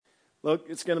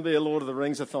Look, it's going to be a Lord of the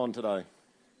Rings-a-thon today.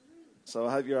 So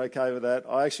I hope you're okay with that.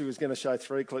 I actually was going to show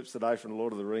 3 clips today from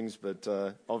Lord of the Rings, but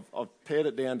I've pared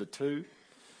it down to 2.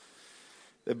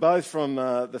 They're both from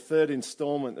the third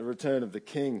instalment, The Return of the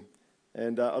King.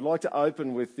 And I'd like to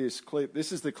open with this clip.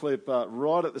 This is the clip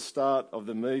right at the start of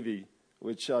the movie,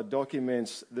 which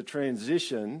documents the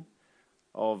transition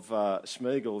of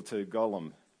Smeagol to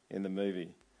Gollum in the movie.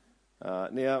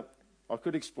 Now, I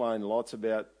could explain lots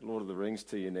about Lord of the Rings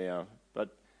to you now, but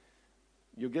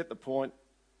you'll get the point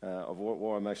of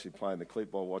why I'm actually playing the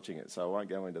clip while watching it, so I won't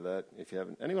go into that if you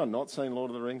haven't. Anyone not seen Lord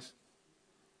of the Rings?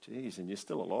 Jeez, and you're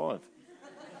still alive.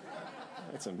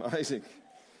 That's amazing.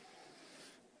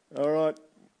 All right.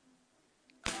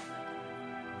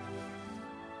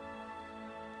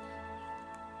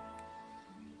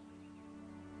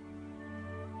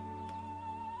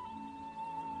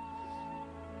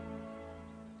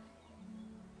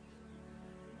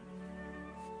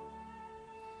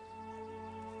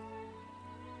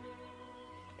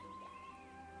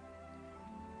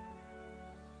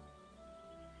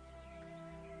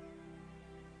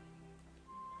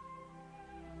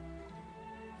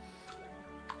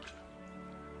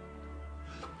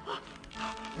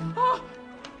 Oh!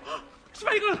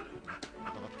 Smeagol!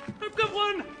 I've got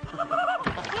one!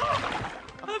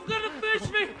 I've got a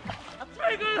fish, me!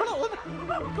 Smeagol!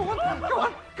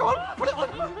 Go on, put it on!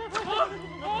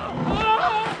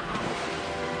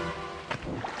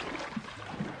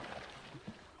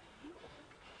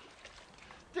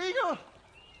 Deagle!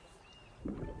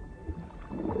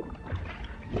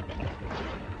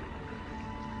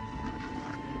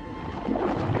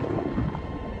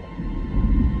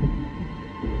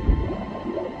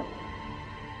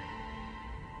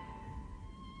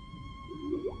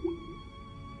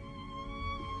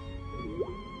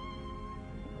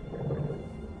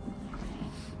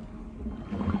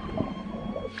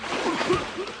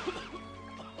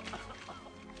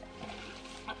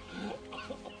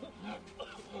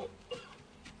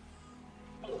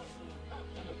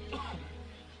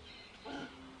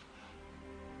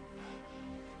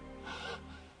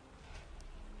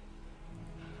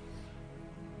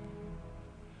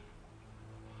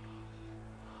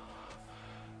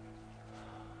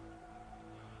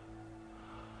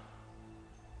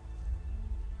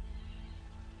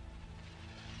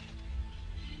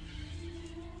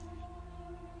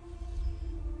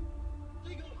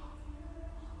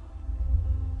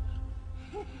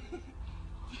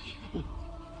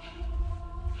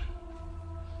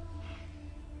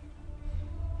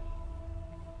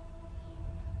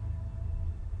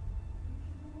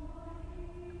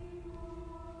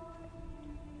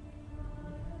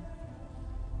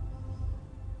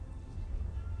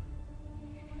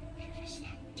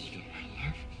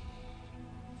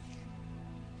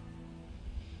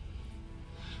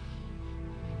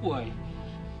 Why?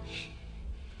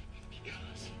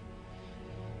 Because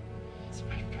it's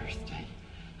my birthday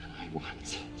and I want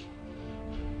it.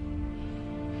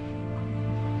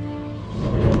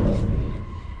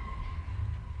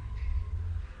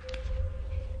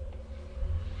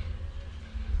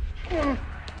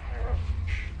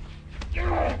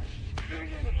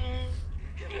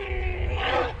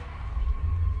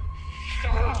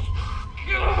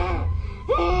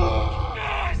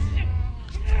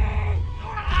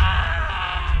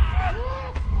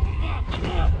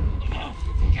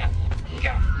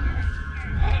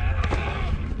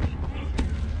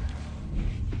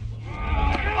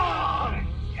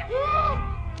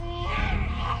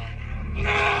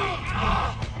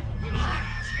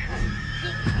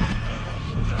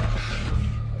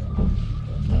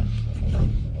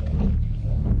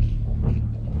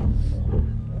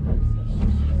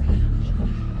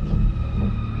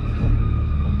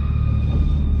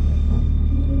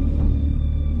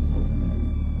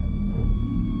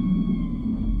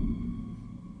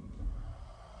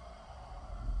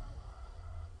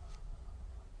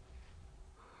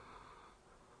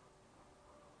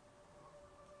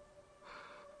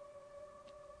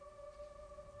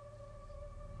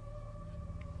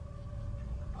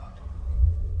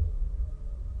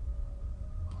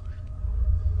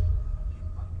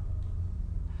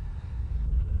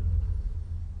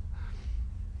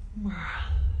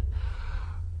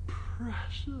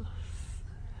 Precious.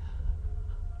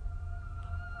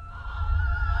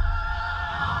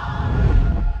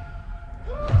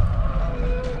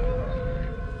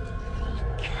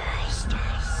 Cast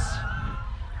us.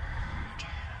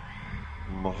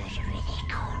 Murder they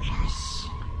call us.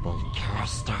 They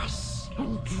cursed us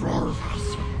and drove us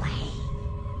away.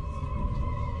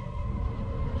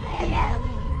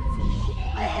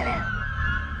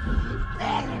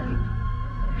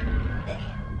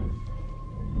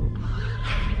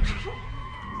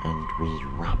 And we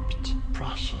wept,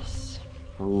 precious.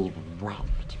 We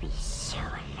wept, we so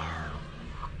alone.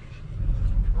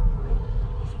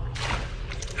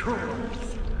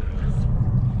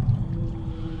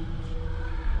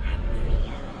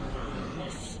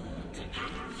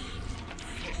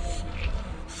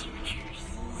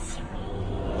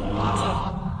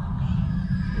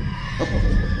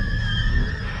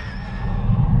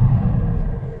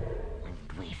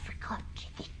 And we forgot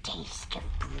the taste of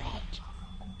bread,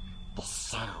 the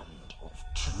sound of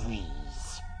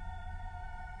trees,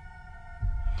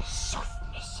 the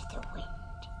softness of the wind.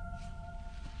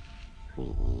 We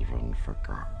even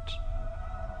forgot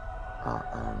our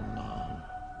own name.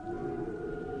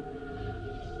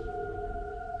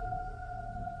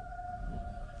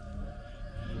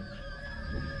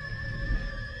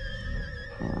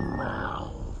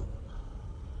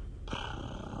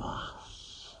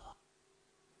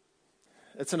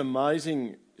 It's an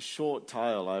amazing short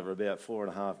tale over about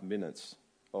 4.5 minutes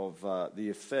of the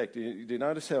effect. Do you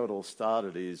notice how it all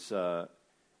started? It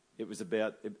was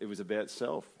about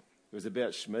self. It was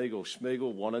about Schmeagol.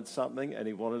 Schmeagol wanted something, and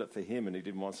he wanted it for him, and he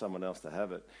didn't want someone else to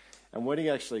have it. And when he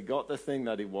actually got the thing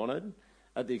that he wanted,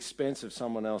 at the expense of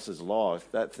someone else's life,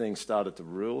 that thing started to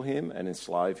rule him and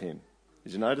enslave him.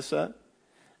 Did you notice that?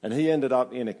 And he ended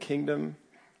up in a kingdom,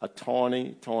 a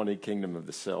tiny, tiny kingdom of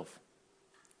the self.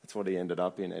 That's what he ended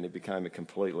up in, and he became a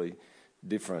completely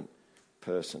different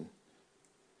person.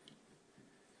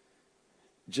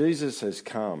 Jesus has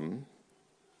come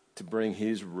to bring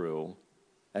his rule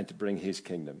and to bring his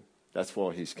kingdom. That's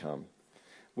why he's come.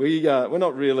 We're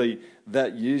not really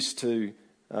that used to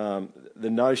the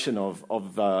notion of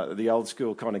the old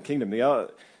school kind of kingdom.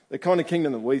 The kind of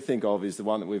kingdom that we think of is the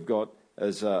one that we've got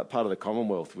as part of the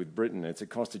Commonwealth with Britain. It's a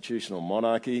constitutional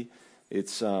monarchy. They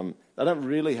don't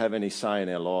really have any say in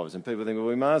our lives, and people think, well,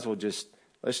 we may as well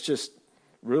let's just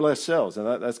rule ourselves.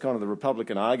 And that's kind of the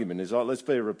Republican argument, is like, let's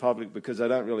be a republic because they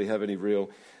don't really have any real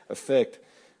effect.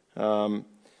 But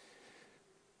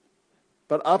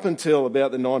up until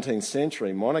about the 19th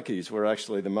century, monarchies were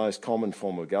actually the most common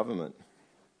form of government.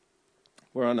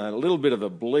 We're on a little bit of a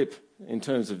blip in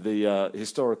terms of the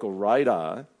historical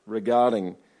radar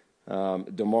regarding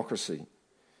democracy.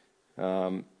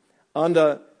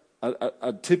 Under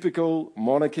a typical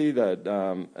monarchy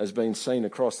that has been seen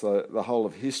across the whole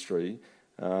of history,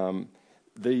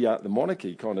 the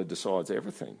monarchy kind of decides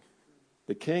everything.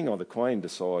 The king or the queen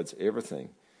decides everything.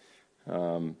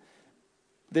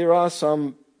 There are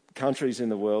some countries in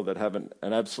the world that have an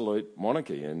absolute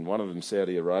monarchy, and one of them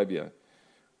Saudi Arabia.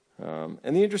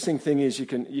 And the interesting thing is you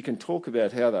can talk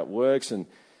about how that works, and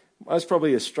most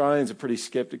probably Australians are pretty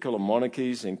sceptical of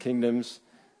monarchies and kingdoms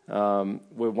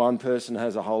where one person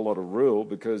has a whole lot of rule,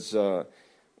 because the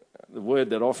word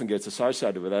that often gets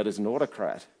associated with that is an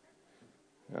autocrat.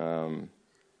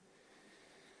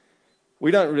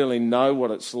 We don't really know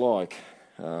what it's like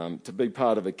to be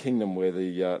part of a kingdom where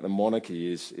the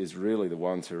monarchy is really the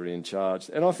ones who are in charge.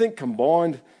 And I think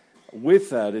combined with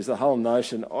that is the whole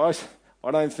notion, I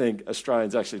don't think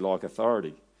Australians actually like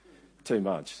authority too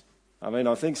much. I mean,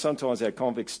 I think sometimes our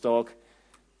convict stock,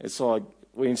 it's like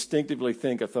we instinctively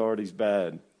think authority's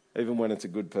bad, even when it's a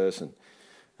good person.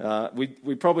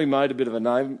 We probably made a bit of a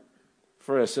name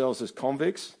for ourselves as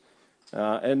convicts.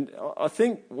 And I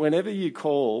think whenever you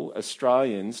call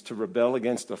Australians to rebel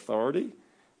against authority,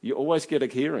 you always get a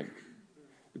hearing,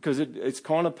 because it's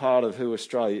kind of part of who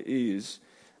Australia is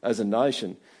as a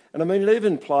nation. And I mean, it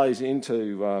even plays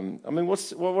into,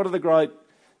 what are the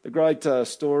great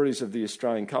stories of the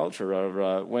Australian culture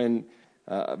are when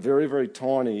a very, very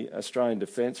tiny Australian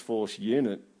Defence Force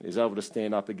unit is able to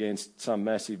stand up against some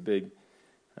massive big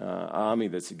army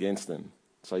that's against them.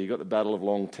 So you've got the Battle of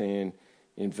Long Tan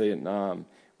in Vietnam,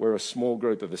 where a small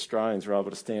group of Australians are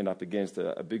able to stand up against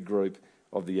a big group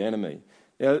of the enemy.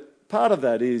 Now, part of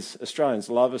that is Australians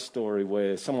love a story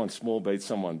where someone small beats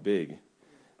someone big.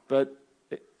 But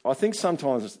I think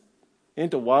sometimes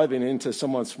interwoven into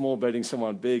someone small beating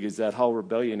someone big is that whole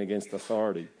rebellion against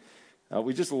authority.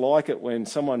 We just like it when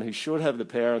someone who should have the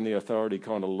power and the authority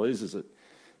kind of loses it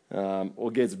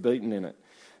or gets beaten in it.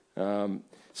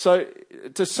 So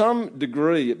to some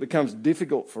degree, it becomes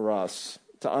difficult for us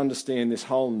to understand this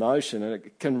whole notion, and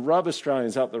it can rub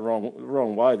Australians up the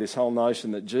wrong way, this whole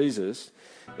notion that Jesus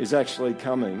is actually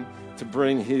coming to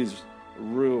bring his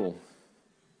rule.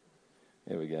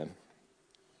 There we go.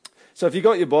 So if you've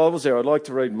got your Bibles there, I'd like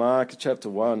to read Mark chapter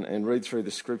 1 and read through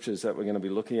the scriptures that we're going to be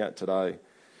looking at today.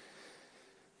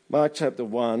 Mark chapter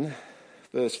 1,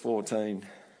 verse 14.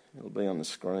 It'll be on the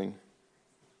screen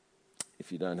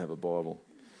if you don't have a Bible.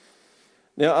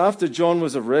 Now, after John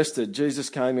was arrested,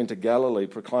 Jesus came into Galilee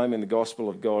proclaiming the gospel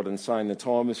of God and saying, the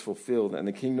time is fulfilled and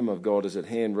the kingdom of God is at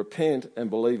hand. Repent and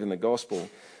believe in the gospel.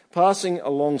 Passing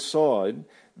alongside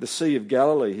the Sea of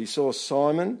Galilee, he saw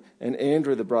Simon and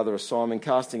Andrew, the brother of Simon,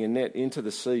 casting a net into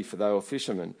the sea, for they were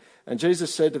fishermen. And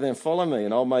Jesus said to them, follow me,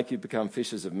 and I'll make you become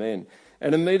fishers of men.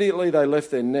 And immediately they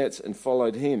left their nets and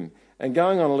followed him. And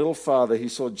going on a little farther, he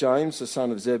saw James, the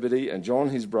son of Zebedee, and John,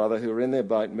 his brother, who were in their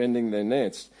boat mending their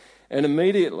nets. And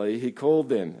immediately he called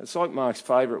them. It's like Mark's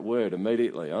favourite word,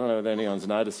 immediately. I don't know if anyone's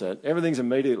noticed that. Everything's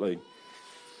immediately.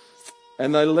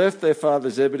 And they left their father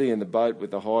Zebedee in the boat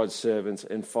with the hired servants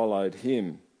and followed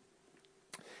him.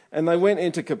 And they went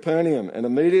into Capernaum, and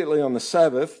immediately on the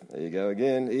Sabbath, there you go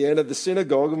again, he entered the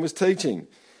synagogue and was teaching.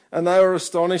 And they were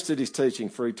astonished at his teaching,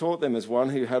 for he taught them as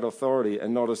one who had authority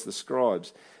and not as the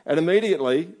scribes. And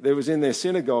immediately there was in their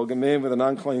synagogue a man with an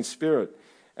unclean spirit.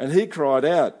 And he cried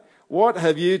out, what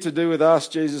have you to do with us,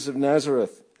 Jesus of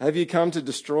Nazareth? Have you come to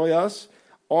destroy us?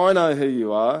 I know who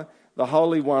you are, the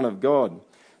Holy One of God.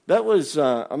 That was,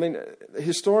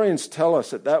 historians tell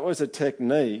us that was a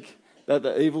technique that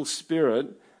the evil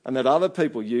spirit and that other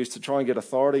people used to try and get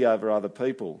authority over other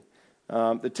people.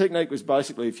 The technique was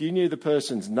basically, if you knew the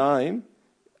person's name,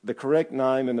 the correct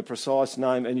name and the precise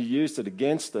name, and you used it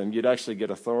against them, you'd actually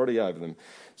get authority over them.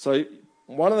 So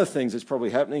one of the things that's probably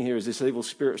happening here is this evil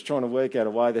spirit's trying to work out a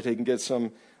way that he can get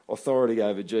some authority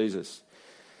over Jesus.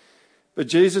 But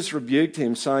Jesus rebuked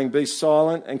him, saying, be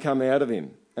silent and come out of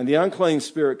him. And the unclean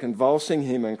spirit, convulsing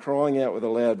him and crying out with a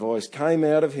loud voice, came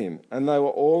out of him. And they were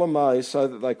all amazed, so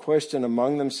that they questioned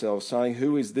among themselves, saying,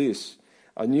 who is this?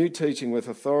 A new teaching with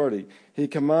authority. He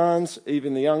commands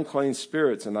even the unclean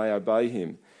spirits, and they obey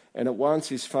him. And at once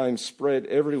his fame spread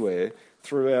everywhere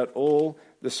throughout all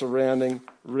the surrounding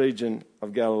region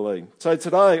of Galilee. So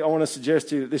today I want to suggest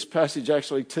to you that this passage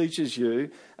actually teaches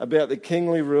you about the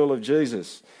kingly rule of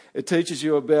Jesus. It teaches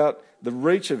you about the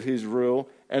reach of his rule,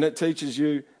 and it teaches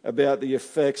you about the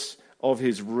effects of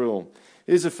his rule.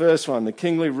 Here's the first one, the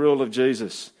kingly rule of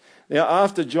Jesus. Now,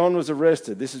 after John was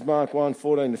arrested, this is Mark 1,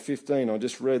 14 to 15, I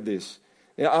just read this.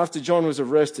 Now, after John was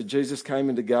arrested, Jesus came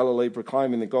into Galilee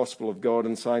proclaiming the gospel of God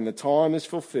and saying, the time is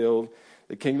fulfilled,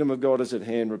 the kingdom of God is at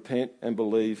hand, repent and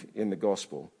believe in the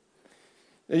gospel.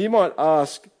 Now, you might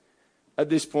ask at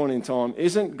this point in time,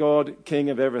 isn't God king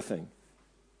of everything?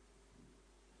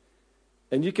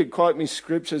 And you could quote me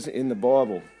scriptures in the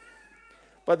Bible.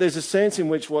 But there's a sense in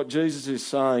which what Jesus is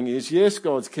saying is, yes,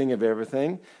 God's king of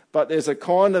everything, but there's a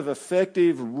kind of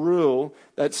effective rule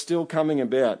that's still coming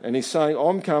about. And he's saying,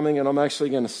 I'm coming and I'm actually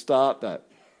going to start that.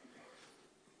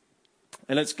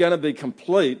 And it's going to be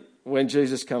complete when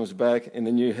Jesus comes back in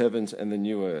the new heavens and the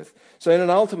new earth. So in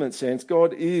an ultimate sense,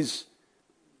 God is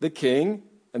the king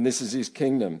and this is his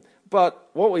kingdom. But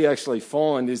what we actually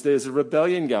find is there's a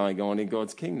rebellion going on in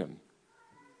God's kingdom.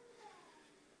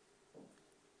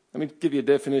 Let me give you a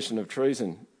definition of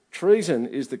treason. Treason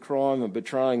is the crime of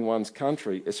betraying one's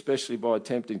country, especially by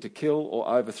attempting to kill or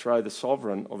overthrow the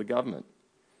sovereign or the government.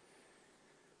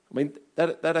 I mean,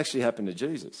 that actually happened to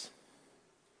Jesus.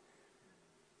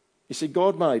 You see,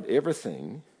 God made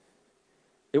everything.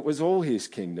 It was all his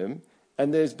kingdom,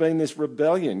 and there's been this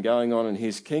rebellion going on in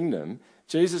his kingdom.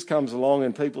 Jesus comes along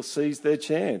and people seize their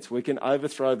chance. We can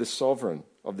overthrow the sovereign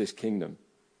of this kingdom.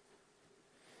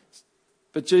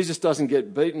 But Jesus doesn't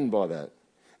get beaten by that.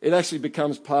 It actually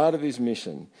becomes part of his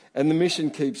mission, and the mission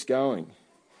keeps going.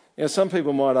 Now, some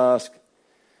people might ask,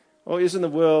 well, isn't the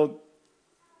world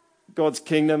God's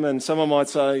kingdom? And someone might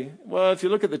say, well, if you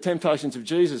look at the temptations of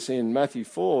Jesus in Matthew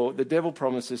 4, the devil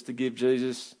promises to give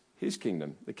Jesus his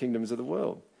kingdom, the kingdoms of the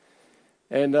world.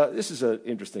 And this is an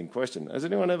interesting question. Has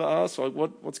anyone ever asked, like,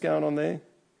 what's going on there?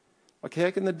 Like, how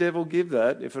can the devil give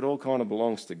that if it all kind of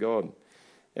belongs to God?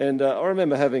 And I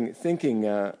remember thinking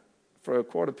for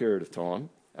quite a period of time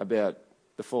about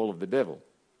the fall of the devil.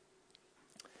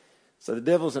 So the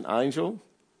devil's an angel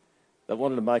that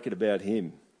wanted to make it about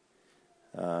him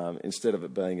instead of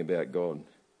it being about God.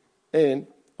 And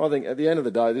I think at the end of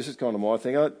the day, this is kind of my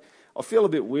thing. I feel a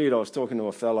bit weird. I was talking to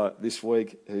a fella this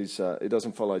week who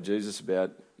doesn't follow Jesus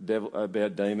about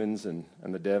demons and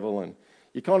the devil, and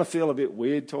you kind of feel a bit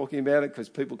weird talking about it because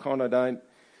people kind of don't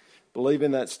believe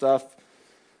in that stuff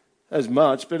as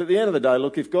much. But at the end of the day,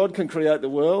 look, if God can create the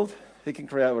world, he can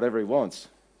create whatever he wants.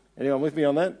 Anyone with me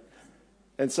on that?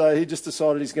 And so he just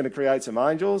decided he's going to create some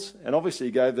angels, and obviously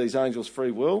he gave these angels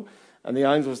free will, and the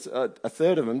angels, a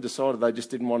third of them decided they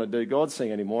just didn't want to do God's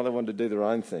thing anymore. They wanted to do their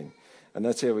own thing. And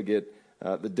that's how we get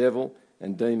the devil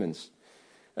and demons.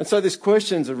 And so this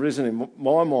question's arisen in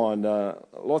my mind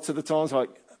lots of the times, like,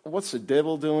 what's the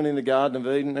devil doing in the Garden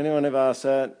of Eden? Anyone ever asked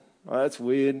that? Oh, that's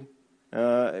weird.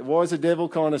 Why is the devil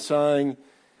kind of saying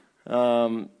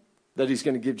that he's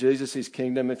going to give Jesus his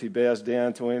kingdom if he bows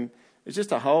down to him? It's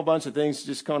just a whole bunch of things,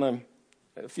 just kind of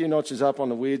a few notches up on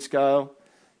the weird scale.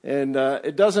 And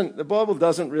the Bible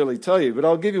doesn't really tell you, but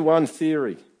I'll give you one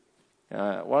theory,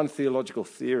 one theological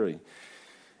theory.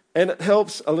 And it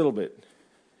helps a little bit.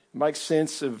 It makes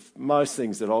sense of most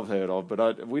things that I've heard of,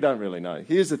 but we don't really know.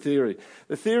 Here's the theory.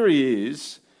 The theory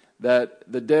is that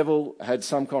the devil had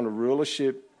some kind of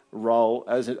rulership role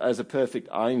as a perfect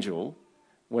angel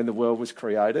when the world was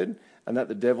created, and that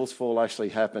the devil's fall actually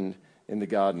happened in the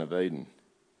Garden of Eden,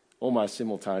 almost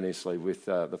simultaneously with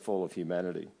the fall of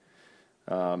humanity.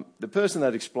 The person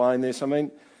that explained this,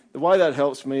 the way that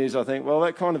helps me is I think, well,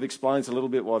 that kind of explains a little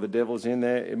bit why the devil's in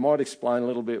there. It might explain a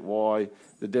little bit why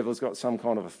the devil's got some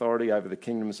kind of authority over the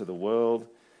kingdoms of the world.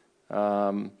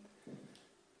 The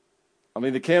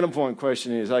counterpoint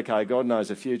question is, okay, God knows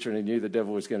the future and he knew the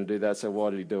devil was going to do that, so why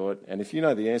did he do it? And if you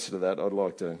know the answer to that, I'd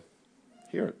like to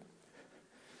hear it.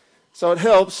 So it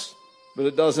helps, but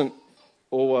it doesn't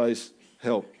always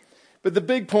help. But the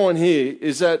big point here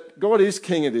is that God is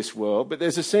king of this world, but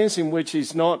there's a sense in which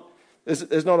there's not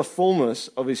a fullness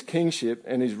of his kingship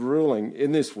and his ruling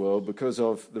in this world because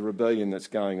of the rebellion that's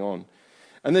going on.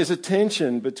 And there's a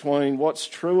tension between what's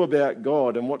true about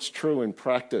God and what's true in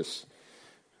practice.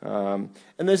 And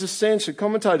there's a sense, and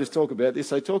commentators talk about this,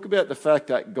 they talk about the fact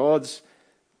that God's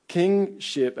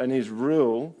kingship and his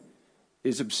rule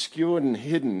is obscured and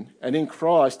hidden, and in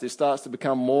Christ it starts to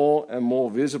become more and more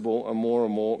visible and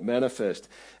more manifest.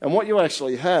 And what you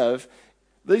actually have,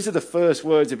 these are the first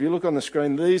words, if you look on the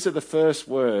screen, these are the first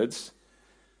words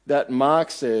that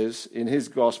Mark says in his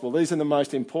gospel. These are the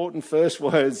most important first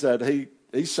words that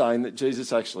he's saying that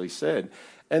Jesus actually said.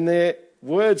 And they're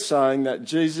words saying that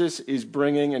Jesus is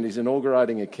bringing and he's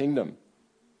inaugurating a kingdom.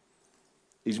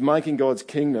 He's making God's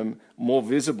kingdom more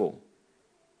visible.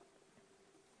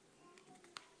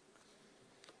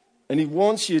 And he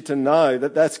wants you to know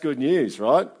that that's good news,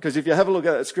 right? Because if you have a look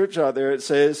at that scripture out there, it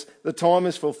says, the time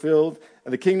is fulfilled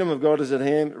and the kingdom of God is at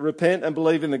hand. Repent and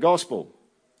believe in the gospel.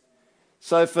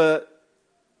 So for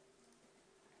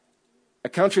a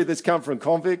country that's come from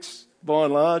convicts, by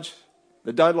and large,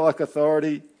 that don't like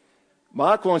authority,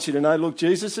 Mark wants you to know, look,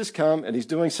 Jesus has come and he's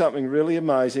doing something really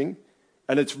amazing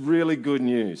and it's really good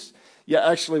news. You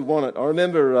actually want it. I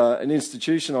remember an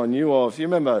institution I knew of. You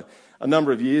remember a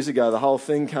number of years ago, the whole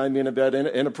thing came in about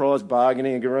enterprise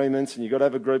bargaining agreements, and you've got to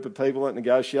have a group of people that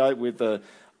negotiate with the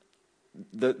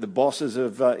bosses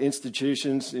of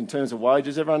institutions in terms of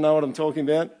wages. Everyone know what I'm talking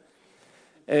about?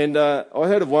 And I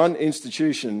heard of one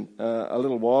institution a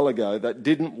little while ago that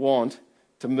didn't want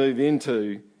to move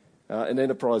into an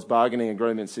enterprise bargaining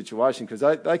agreement situation because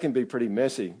they can be pretty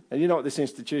messy. And you know what this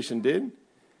institution did?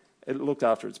 It looked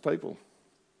after its people.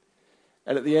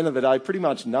 And at the end of the day, pretty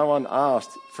much no one asked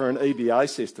for an EBA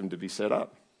system to be set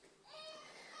up.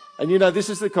 And you know, this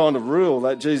is the kind of rule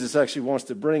that Jesus actually wants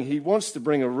to bring. He wants to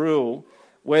bring a rule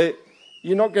where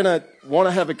you're not going to want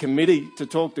to have a committee to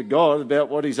talk to God about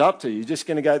what he's up to. You're just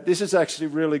going to go, this is actually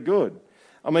really good.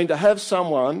 To have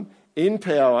someone in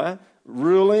power,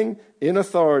 ruling, in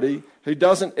authority, who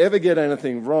doesn't ever get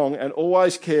anything wrong and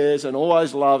always cares and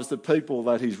always loves the people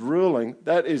that he's ruling,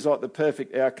 that is like the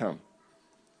perfect outcome.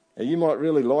 Now, you might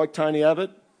really like Tony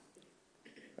Abbott,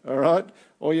 all right,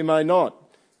 or you may not.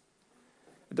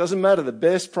 It doesn't matter. The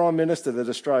best Prime Minister that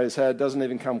Australia's had doesn't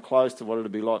even come close to what it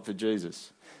would be like for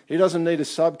Jesus. He doesn't need a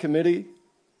subcommittee.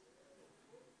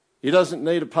 He doesn't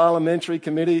need a parliamentary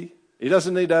committee. He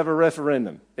doesn't need to have a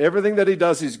referendum. Everything that he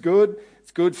does is good.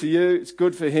 It's good for you. It's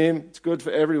good for him. It's good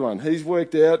for everyone. He's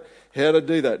worked out how to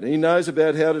do that. And he knows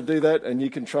about how to do that, and you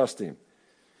can trust him.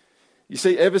 You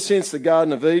see, ever since the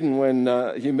Garden of Eden, when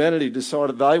humanity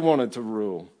decided they wanted to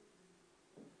rule,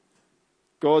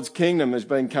 God's kingdom has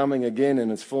been coming again in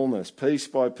its fullness, piece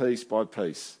by piece by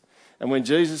piece. And when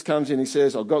Jesus comes in, he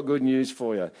says, I've got good news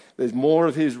for you. There's more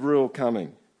of his rule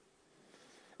coming.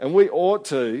 And we ought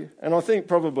to, and I think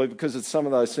probably because of some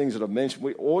of those things that I've mentioned,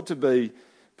 we ought to be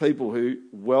people who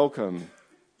welcome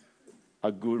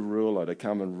a good ruler to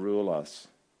come and rule us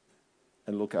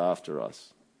and look after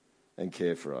us and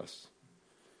care for us.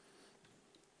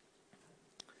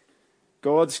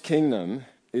 God's kingdom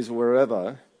is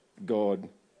wherever God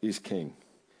is king.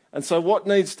 And so what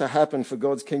needs to happen for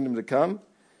God's kingdom to come?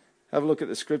 Have a look at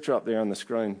the scripture up there on the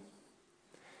screen.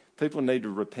 People need to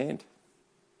repent.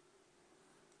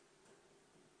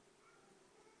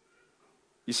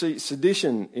 You see,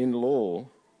 sedition in law,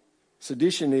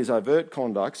 sedition is overt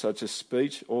conduct such as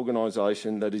speech,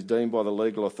 organisation that is deemed by the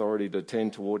legal authority to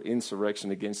tend toward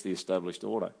insurrection against the established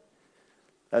order.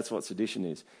 That's what sedition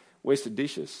is. We're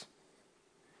seditious.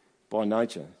 by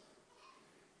nature.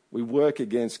 We work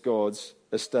against God's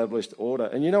established order.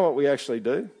 And you know what we actually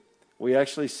do? We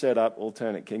actually set up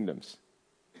alternate kingdoms.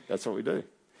 That's what we do.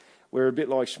 We're a bit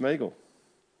like Schmeagol.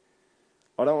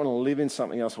 I don't want to live in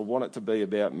something else. I want it to be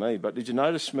about me. But did you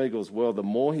notice Schmeagol's world, the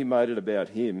more he made it about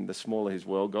him, the smaller his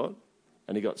world got,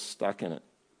 and he got stuck in it.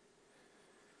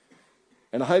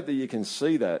 And I hope that you can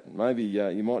see that. Maybe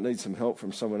you might need some help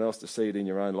from someone else to see it in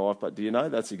your own life, but do you know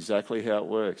that's exactly how it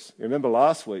works? You remember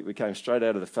last week we came straight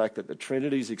out of the fact that the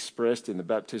Trinity is expressed in the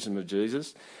baptism of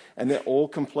Jesus, and they're all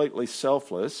completely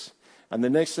selfless. And the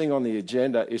next thing on the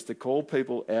agenda is to call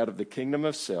people out of the kingdom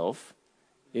of self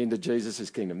into Jesus'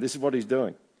 kingdom. This is what he's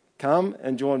doing. Come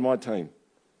and join my team.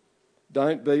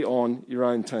 Don't be on your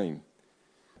own team.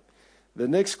 The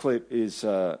next clip is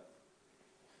at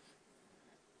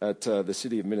the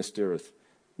city of Minas Tirith.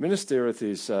 Minas Tirith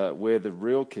is where the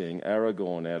real king,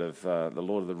 Aragorn, out of the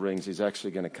Lord of the Rings, is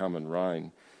actually going to come and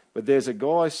reign. But there's a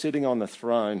guy sitting on the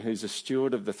throne who's a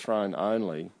steward of the throne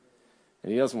only,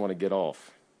 and he doesn't want to get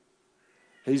off.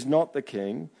 He's not the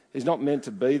king. He's not meant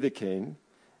to be the king.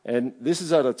 And this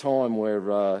is at a time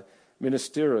where Minas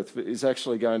Tirith is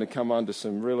actually going to come under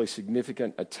some really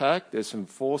significant attack. There's some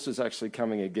forces actually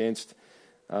coming against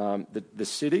the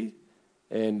city.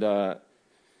 And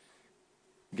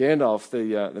Gandalf,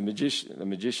 the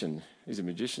magician, he's a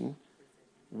magician?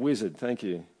 Wizard, thank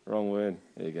you. Wrong word.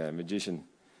 There you go, magician.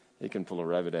 He can pull a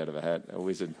rabbit out of a hat, a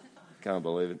wizard. Can't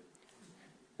believe it.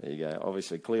 There you go.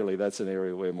 Obviously, clearly that's an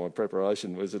area where my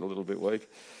preparation was a little bit weak.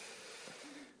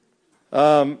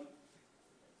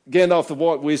 Gandalf, the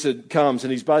white wizard, comes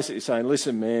and he's basically saying,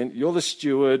 listen, man, you're the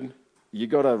steward. You've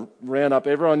got to round up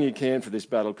everyone you can for this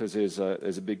battle because there's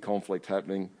a big conflict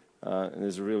happening and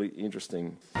there's a really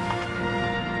interesting...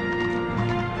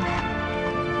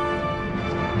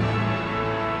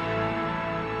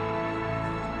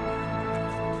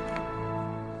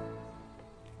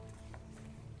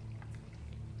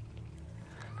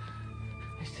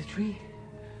 It's the tree.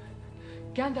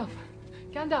 Gandalf!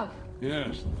 Gandalf!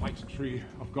 Yes, the White Tree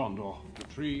of Gondor, the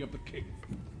tree of the king.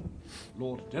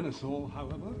 Lord Denethor,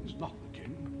 however, is not the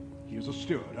king. He is a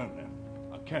steward only,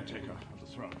 a caretaker of the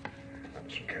throne.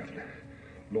 Listen carefully.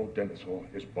 Lord Denethor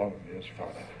is Boromir's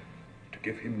father. To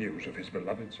give him news of his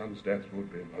beloved son's death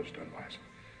would be most unwise.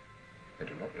 And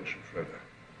do not mention Frodo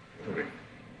or the ring.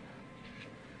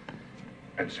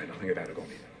 And say nothing of Aragorn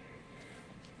either.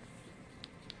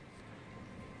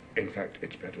 In fact,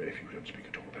 it's better if you don't speak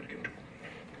at all about him too.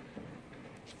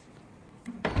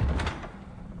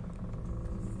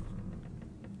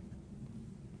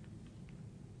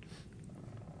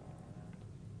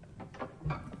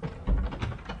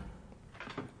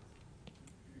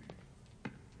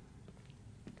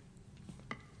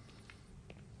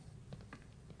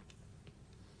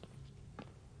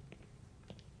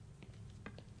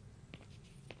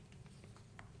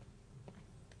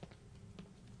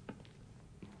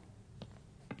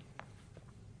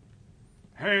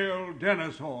 Hail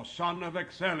Denethor, son of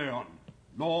Ecthelion,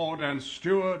 lord and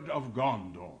steward of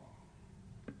Gondor.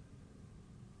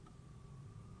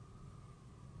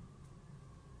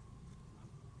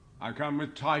 I come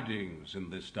with tidings in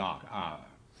this dark hour,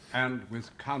 and with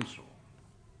counsel.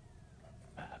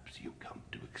 Perhaps you come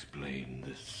to explain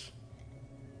this.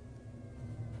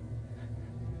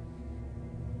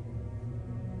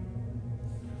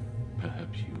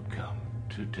 Perhaps you come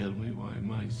to tell me why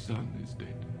my son is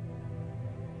dead.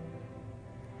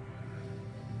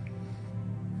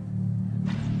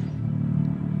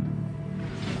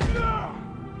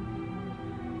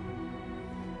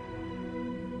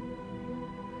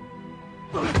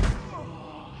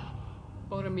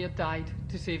 Boromir died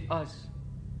to save us,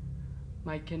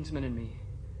 my kinsman and me.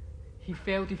 He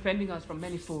fell defending us from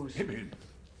many foes. Amen.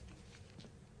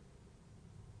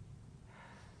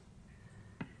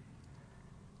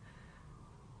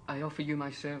 I offer you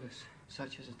my service,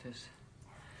 such as it is,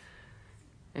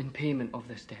 in payment of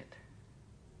this debt.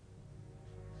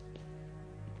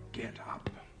 Get up.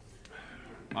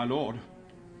 My lord,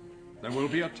 there will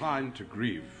be a time to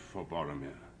grieve for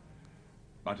Boromir,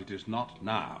 but it is not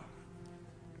now.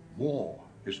 War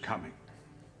is coming.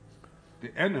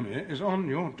 The enemy is on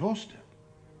your doorstep.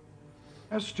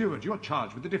 As steward, you're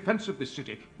charged with the defense of this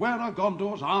city. Where are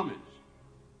Gondor's armies?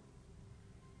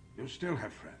 You still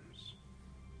have friends.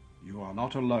 You are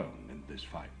not alone in this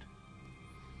fight.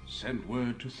 Send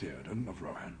word to Theoden of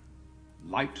Rohan.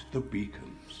 Light the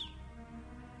beacons.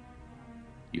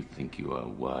 You think you are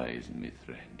wise,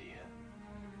 Mithrandir.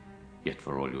 Yet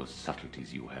for all your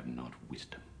subtleties, you have not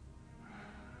wisdom.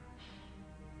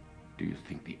 Do you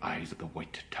think the eyes of the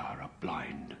White Tower are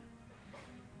blind?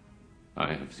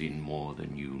 I have seen more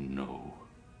than you know.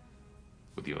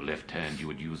 With your left hand you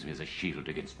would use me as a shield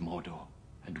against Mordor,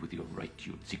 and with your right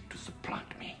you would seek to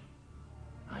supplant me.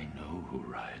 I know who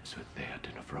rides with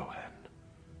Theoden of Rohan.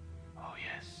 Oh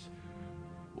yes,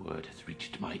 word has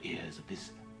reached my ears of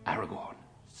this Aragorn,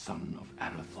 son of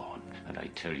Arathorn, and I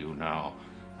tell you now,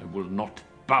 I will not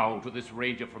bow to this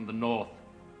ranger from the north,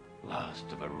 last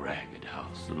of a ragged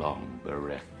house long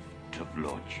bereft of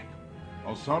lordship.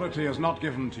 Authority is not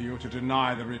given to you to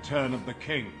deny the return of the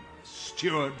king,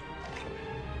 steward.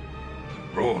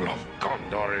 The rule of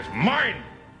Gondor is mine,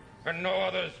 and no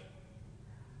others.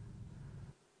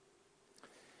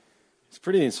 It's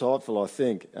pretty insightful, I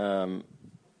think.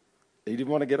 He didn't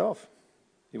want to get off.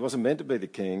 He wasn't meant to be the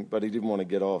king, but he didn't want to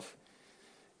get off.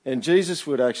 And Jesus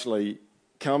would actually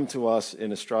come to us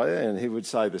in Australia and he would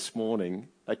say this morning,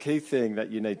 a key thing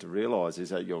that you need to realise is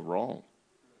that you're wrong.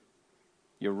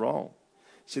 You're wrong.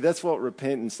 See, that's what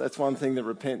repentance, that's one thing that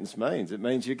repentance means. It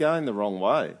means you're going the wrong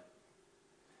way.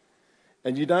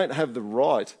 And you don't have the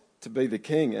right to be the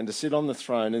king and to sit on the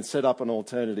throne and set up an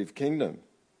alternative kingdom.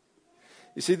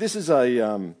 You see, this is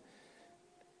a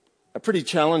pretty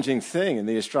challenging thing in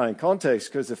the Australian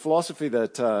context because the philosophy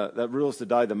that rules the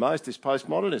day the most is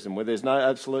postmodernism, where there's no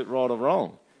absolute right or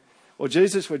wrong. Well,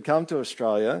 Jesus would come to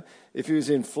Australia if he was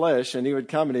in flesh, and he would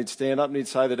come and he'd stand up and he'd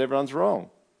say that everyone's wrong.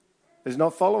 He's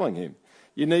not following him.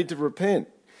 You need to repent.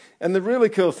 And the really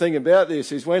cool thing about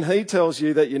this is when he tells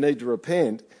you that you need to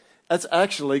repent, that's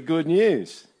actually good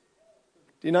news.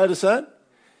 Do you notice that?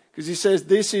 Because he says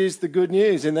this is the good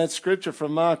news in that scripture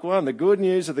from Mark 1. The good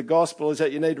news of the gospel is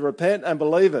that you need to repent and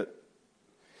believe it.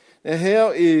 Now, how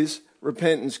is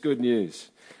repentance good news?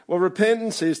 Well,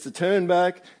 repentance is to turn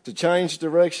back, to change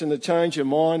direction, to change your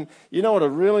mind. You know what a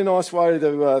really nice way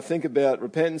to think about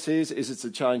repentance is it's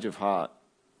a change of heart.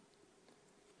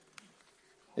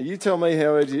 Now, you tell me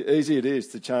how easy it is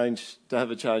to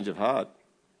have a change of heart.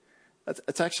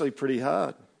 It's actually pretty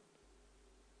hard.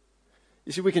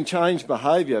 You see, we can change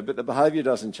behaviour, but the behaviour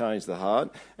doesn't change the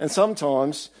heart. And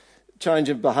sometimes change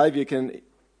of behaviour can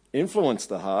influence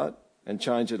the heart and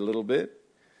change it a little bit.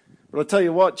 But I'll tell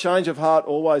you what, change of heart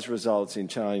always results in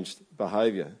changed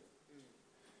behaviour.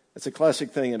 It's a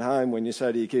classic thing at home when you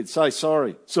say to your kids, say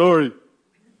sorry. Sorry.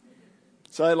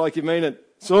 Say it like you mean it.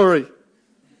 Sorry.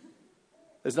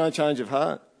 There's no change of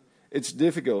heart. It's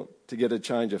difficult to get a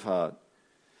change of heart.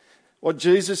 What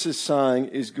Jesus is saying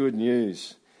is good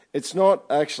news. It's not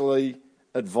actually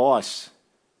advice.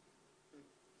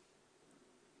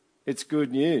 It's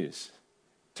good news.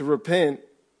 To repent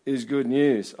is good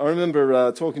news. I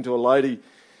remember talking to a lady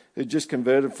who just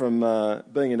converted from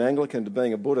being an Anglican to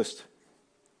being a Buddhist.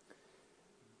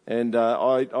 And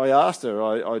I asked her,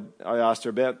 I asked her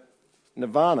about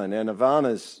nirvana. Now,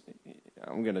 nirvana's,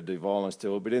 I'm going to do violence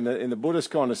to it, but in the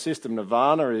Buddhist kind of system,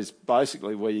 nirvana is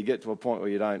basically where you get to a point where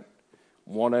you don't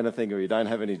want anything or you don't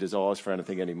have any desires for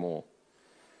anything anymore.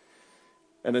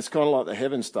 And it's kind of like the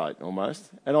heaven state almost.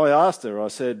 And I asked her, I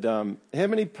said, how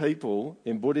many people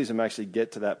in Buddhism actually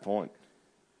get to that point?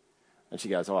 And she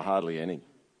goes, oh, hardly any.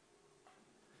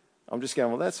 I'm just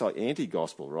going, well, that's like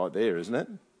anti-gospel right there, isn't it?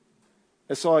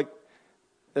 It's like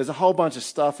there's a whole bunch of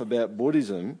stuff about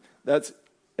Buddhism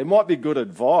it might be good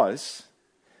advice,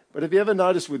 but have you ever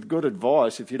noticed with good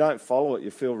advice, if you don't follow it,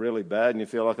 you feel really bad and you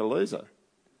feel like a loser?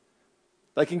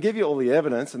 They can give you all the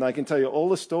evidence and they can tell you all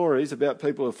the stories about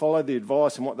people who followed the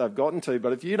advice and what they've gotten to,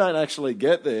 but if you don't actually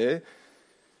get there,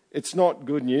 it's not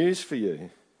good news for you.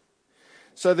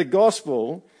 So the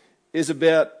gospel is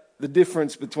about the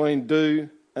difference between do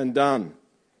and done.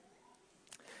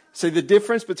 See, the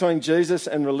difference between Jesus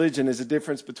and religion is the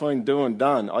difference between do and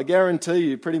done. I guarantee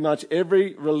you pretty much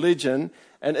every religion,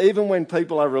 and even when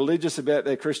people are religious about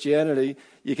their Christianity,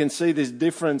 you can see this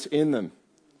difference in them.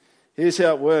 Here's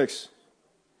how it works.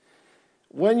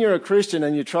 When you're a Christian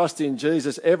and you trust in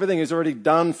Jesus, everything is already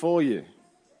done for you.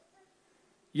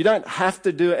 You don't have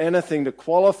to do anything to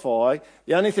qualify.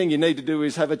 The only thing you need to do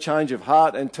is have a change of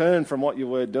heart and turn from what you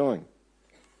were doing.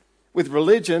 With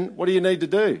religion, what do you need to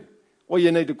do? Well,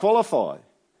 you need to qualify.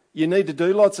 You need to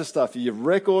do lots of stuff. Your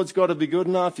record's got to be good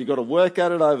enough. You've got to work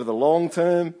at it over the long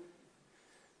term.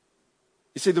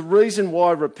 You see, the reason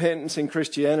why repentance in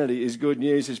Christianity is good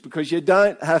news is because you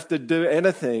don't have to do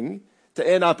anything to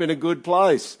end up in a good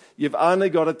place. You've only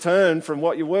got to turn from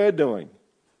what you were doing.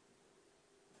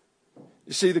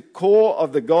 You see, the core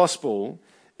of the gospel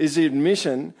is the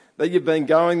admission that you've been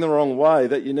going the wrong way,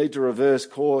 that you need to reverse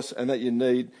course, and that you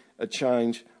need a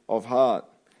change of heart.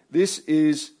 This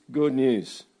is good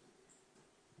news.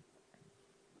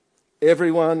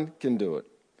 Everyone can do it.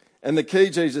 And the key,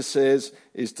 Jesus says,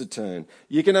 is to turn.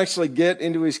 You can actually get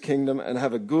into his kingdom and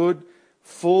have a good,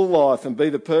 full life and be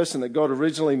the person that God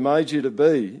originally made you to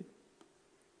be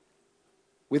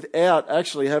without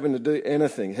actually having to do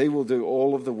anything. He will do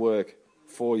all of the work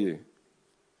for you.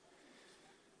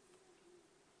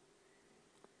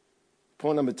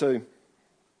 Point number 2,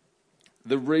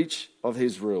 the reach of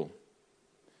his rule.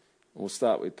 We'll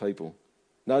start with people.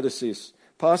 Notice this.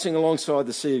 Passing alongside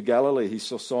the Sea of Galilee, he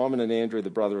saw Simon and Andrew, the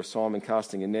brother of Simon,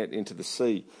 casting a net into the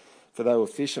sea, for they were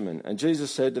fishermen. And Jesus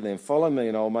said to them, "Follow me,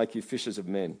 and I will make you fishers of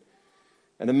men."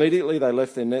 And immediately they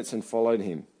left their nets and followed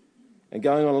him. And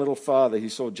going on a little farther, he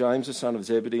saw James, the son of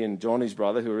Zebedee, and John, his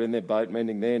brother, who were in their boat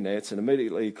mending their nets. And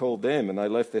immediately he called them, and they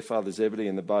left their father Zebedee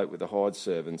in the boat with the hired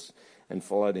servants and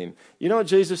followed him. You know what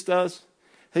Jesus does?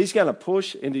 He's going to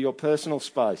push into your personal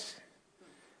space.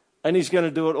 And he's going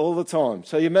to do it all the time.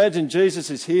 So you imagine Jesus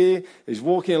is here, he's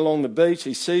walking along the beach,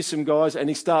 he sees some guys, and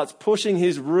he starts pushing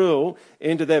his rule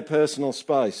into their personal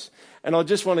space. And I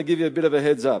just want to give you a bit of a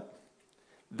heads up.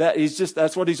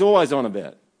 That's what he's always on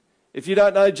about. If you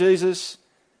don't know Jesus,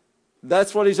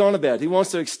 that's what he's on about. He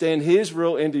wants to extend his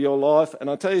rule into your life.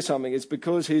 And I'll tell you something, it's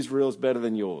because his rule is better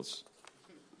than yours.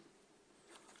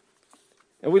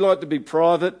 And we like to be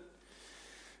private.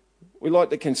 We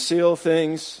like to conceal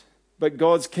things. But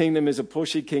God's kingdom is a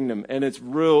pushy kingdom, and its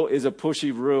rule is a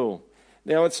pushy rule.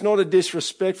 Now, it's not a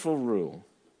disrespectful rule.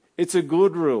 It's a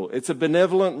good rule. It's a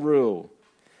benevolent rule.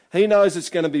 He knows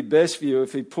it's going to be best for you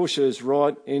if he pushes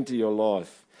right into your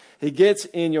life. He gets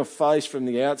in your face from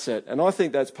the outset. And I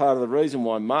think that's part of the reason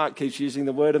why Mark keeps using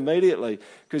the word immediately,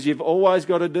 because you've always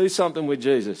got to do something with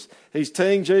Jesus. He's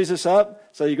teeing Jesus up,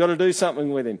 so you've got to do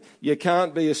something with him. You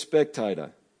can't be a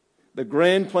spectator. The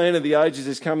grand plan of the ages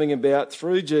is coming about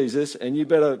through Jesus, and you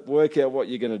better work out what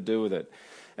you're going to do with it.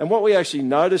 And what we actually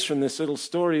notice from this little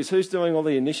story is who's doing all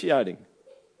the initiating?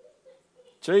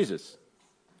 Jesus.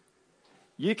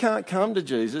 You can't come to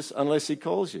Jesus unless he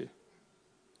calls you.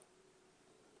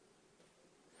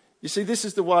 You see, this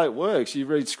is the way it works. You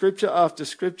read scripture after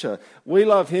scripture. We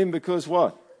love him because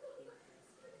what?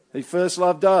 He first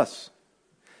loved us.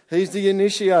 He's the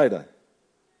initiator.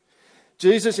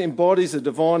 Jesus embodies a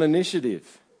divine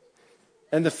initiative,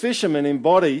 and the fishermen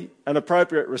embody an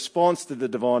appropriate response to the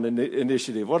divine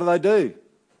initiative. What do?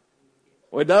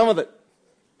 We're done with it.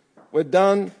 We're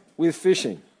done with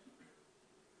fishing.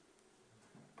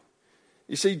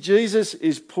 You see, Jesus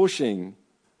is pushing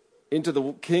into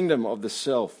the kingdom of the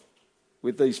self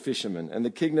with these fishermen and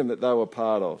the kingdom that they were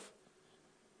part of.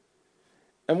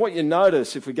 And what you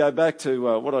notice, if we go back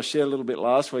to what I shared a little bit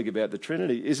last week about the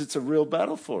Trinity, is it's a real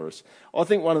battle for us. I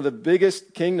think one of the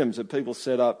biggest kingdoms that people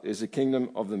set up is the kingdom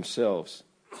of themselves.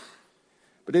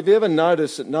 But have you ever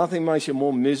noticed that nothing makes you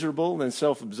more miserable than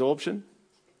self-absorption?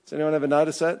 Has anyone ever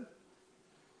noticed that?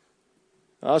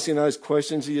 Asking those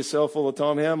questions of yourself all the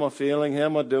time. How am I feeling? How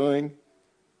am I doing?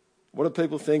 What do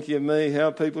people think of me? How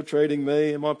are people treating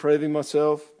me? Am I proving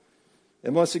myself?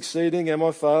 Am I succeeding? Am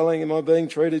I failing? Am I being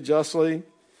treated justly?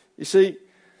 You see,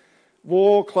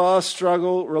 war, class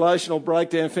struggle, relational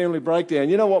breakdown, family breakdown.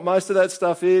 You know what most of that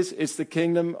stuff is? It's the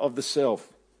kingdom of the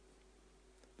self.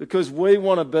 Because we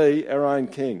want to be our own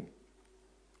king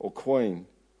or queen.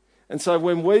 And so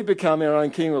when we become our own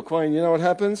king or queen, you know what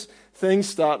happens? Things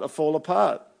start to fall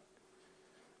apart.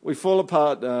 We fall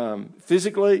apart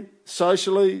physically,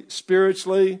 socially,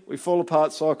 spiritually. We fall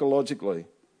apart psychologically.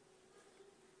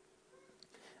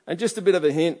 And just a bit of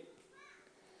a hint.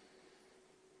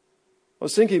 I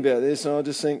was thinking about this and I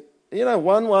just think, you know,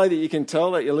 one way that you can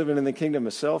tell that you're living in the kingdom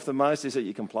of self the most is that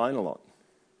you complain a lot.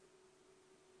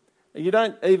 You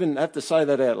don't even have to say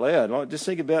that out loud. Like, just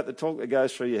think about the talk that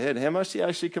goes through your head. How much do you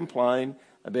actually complain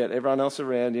about everyone else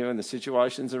around you and the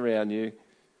situations around you?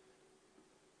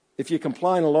 If you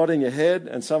complain a lot in your head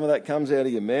and some of that comes out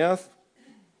of your mouth,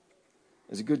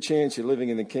 there's a good chance you're living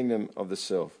in the kingdom of the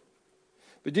self.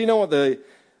 But do you know what the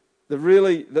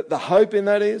hope in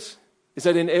that is? Is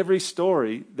that in every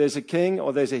story, there's a king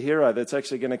or there's a hero that's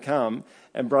actually going to come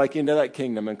and break into that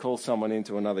kingdom and call someone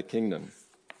into another kingdom.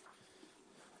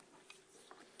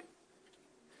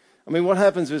 I mean, what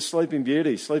happens with Sleeping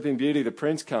Beauty? Sleeping Beauty, the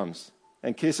prince comes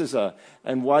and kisses her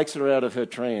and wakes her out of her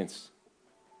trance.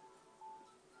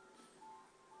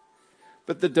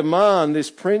 But the demand,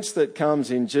 this prince that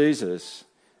comes in Jesus,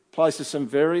 places some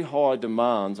very high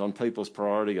demands on people's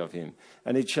priority of him.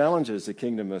 And he challenges the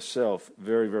kingdom of self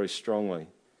very, very strongly.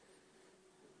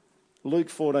 Luke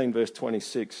 14, verse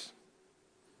 26.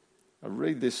 I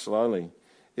read this slowly.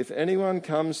 If anyone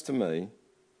comes to me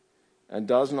and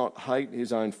does not hate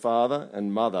his own father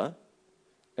and mother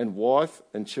and wife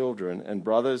and children and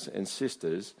brothers and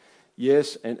sisters,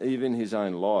 yes, and even his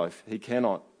own life, he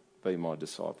cannot be my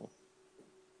disciple.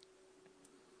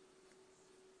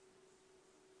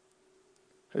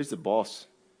 Who's the boss?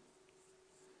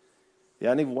 The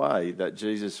only way that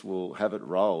Jesus will have it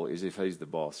roll is if he's the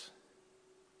boss.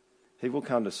 He will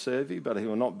come to serve you, but he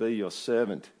will not be your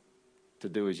servant to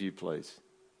do as you please.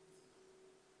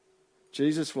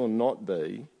 Jesus will not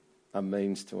be a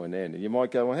means to an end. And you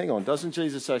might go, well, hang on, doesn't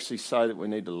Jesus actually say that we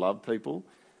need to love people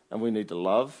and we need to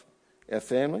love our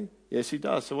family? Yes, he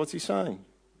does. So what's he saying?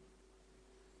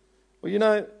 Well, you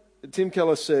know, Tim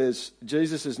Keller says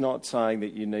Jesus is not saying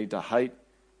that you need to hate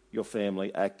your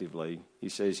family actively. He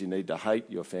says you need to hate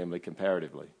your family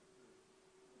comparatively.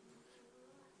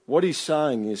 What he's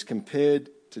saying is, compared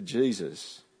to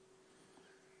Jesus,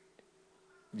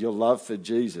 your love for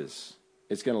Jesus,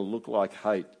 it's going to look like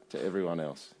hate to everyone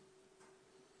else.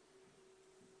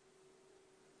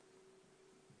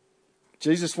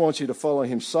 Jesus wants you to follow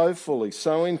him so fully,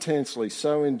 so intensely,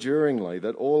 so enduringly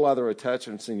that all other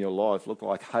attachments in your life look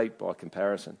like hate by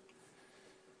comparison.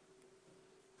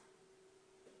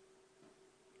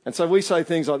 And so we say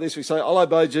things like this. We say, I'll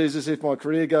obey Jesus if my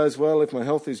career goes well, if my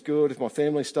health is good, if my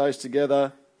family stays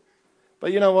together.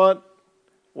 But you know what?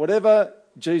 Whatever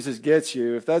Jesus gets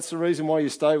you, if that's the reason why you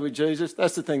stay with Jesus,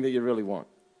 that's the thing that you really want.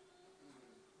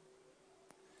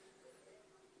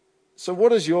 So what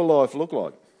does your life look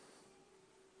like?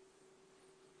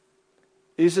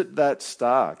 Is it that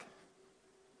stark?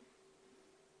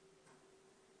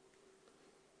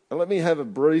 And let me have a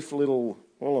brief little,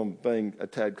 while I'm being a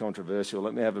tad controversial,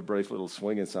 let me have a brief little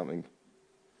swing at something.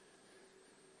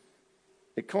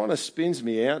 It kind of spins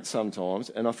me out sometimes,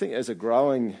 and I think there's a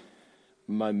growing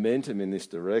momentum in this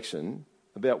direction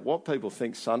about what people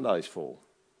think Sunday's for.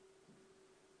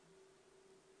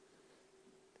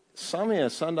 Somehow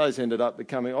Sundays ended up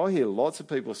becoming, I hear lots of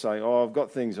people saying, oh, I've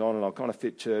got things on and I'll kind of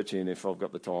fit church in if I've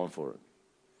got the time for it.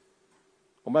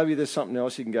 Or maybe there's something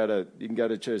else you can go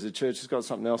to church. The church has got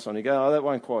something else on. You go, oh, that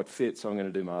won't quite fit, so I'm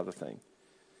going to do my other thing.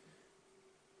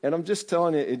 And I'm just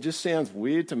telling you, it just sounds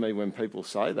weird to me when people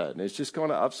say that. And it's just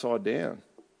kind of upside down.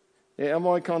 Yeah, am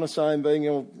I kind of saying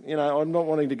I'm not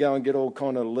wanting to go and get all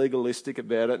kind of legalistic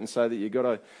about it and say that you've got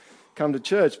to come to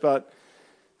church. But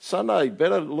Sunday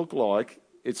better look like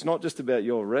it's not just about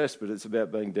your rest, but it's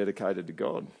about being dedicated to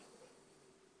God.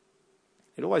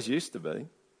 It always used to be.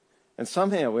 And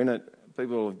somehow in it,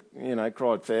 people,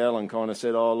 cried foul and kind of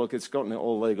said, oh, look, it's gotten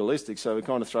all legalistic, so we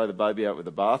kind of throw the baby out with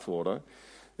the bathwater.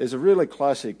 There's a really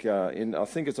classic, I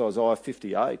think it's Isaiah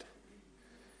 58.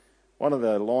 One of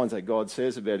the lines that God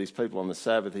says about his people on the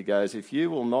Sabbath, he goes, if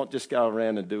you will not just go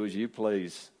around and do as you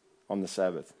please on the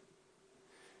Sabbath.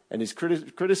 And his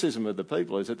criticism of the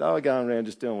people is that they were going around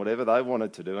just doing whatever they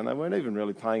wanted to do, and they weren't even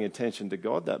really paying attention to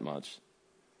God that much.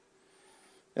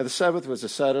 Now, the Sabbath was a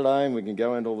Saturday, and we can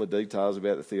go into all the details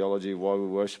about the theology of why we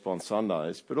worship on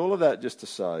Sundays. But all of that just to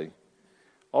say,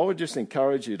 I would just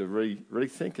encourage you to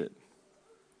rethink it.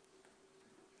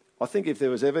 I think if there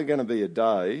was ever going to be a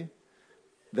day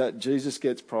that Jesus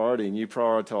gets priority and you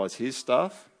prioritise his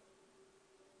stuff,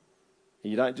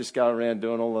 and you don't just go around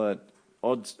doing all the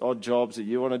odd jobs that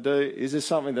you want to do, is there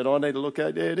something that I need to look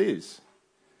at? Yeah, it is.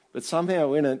 But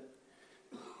somehow in it,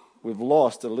 we've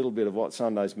lost a little bit of what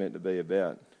Sunday's meant to be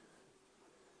about.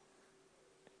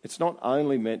 It's not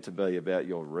only meant to be about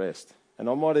your rest. And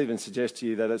I might even suggest to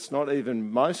you that it's not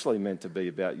even mostly meant to be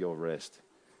about your rest.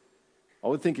 I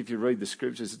would think if you read the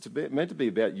scriptures, it's meant to be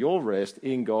about your rest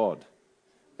in God.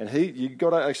 And you've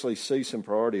got to actually see some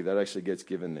priority that actually gets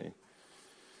given there.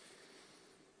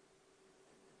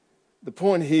 The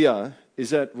point here is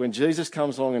that when Jesus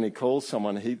comes along and he calls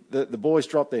someone, the boys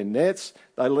drop their nets,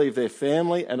 they leave their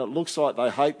family, and it looks like they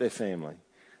hate their family.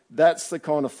 That's the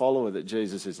kind of follower that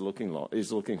Jesus is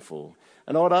looking for.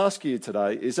 And I would ask you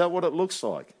today, is that what it looks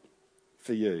like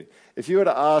for you? If you were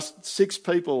to ask 6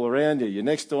 people around you, your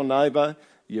next door neighbour,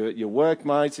 your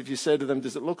workmates, if you said to them,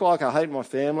 does it look like I hate my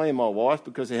family and my wife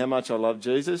because of how much I love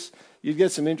Jesus? You'd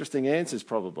get some interesting answers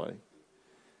probably.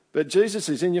 But Jesus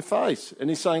is in your face and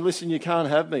he's saying, listen, you can't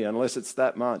have me unless it's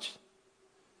that much.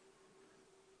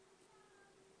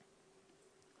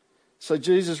 So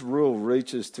Jesus' rule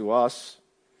reaches to us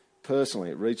personally.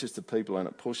 It reaches to people and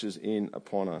it pushes in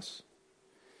upon us.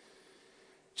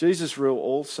 Jesus' rule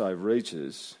also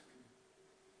reaches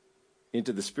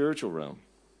into the spiritual realm.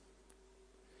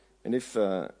 And if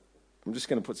I'm just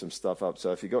going to put some stuff up,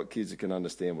 so if you've got kids that can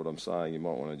understand what I'm saying, you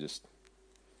might want to just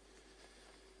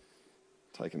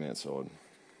take them outside.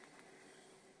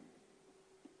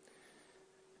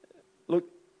 Look,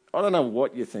 I don't know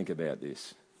what you think about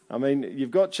this. I mean,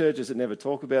 you've got churches that never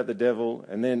talk about the devil,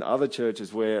 and then other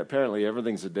churches where apparently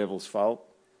everything's the devil's fault.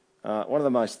 One of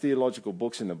the most theological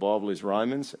books in the Bible is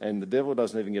Romans, and the devil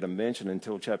doesn't even get a mention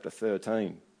until chapter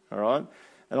 13, all right?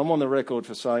 And I'm on the record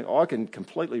for saying I can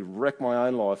completely wreck my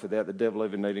own life without the devil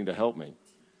even needing to help me.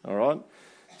 All right?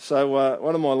 So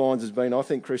one of my lines has been, I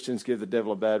think Christians give the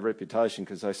devil a bad reputation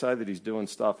because they say that he's doing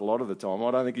stuff a lot of the time I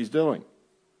don't think he's doing.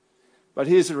 But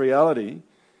here's the reality.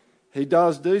 He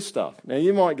does do stuff. Now,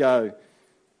 you might go,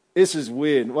 this is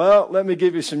weird. Well, let me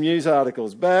give you some news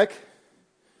articles. Back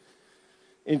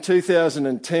in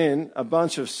 2010, a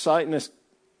bunch of Satanists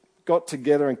got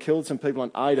together and killed some people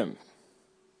and ate them.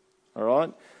 All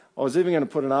right? I was even going to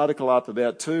put an article up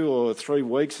about 2 or 3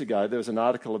 weeks ago. There was an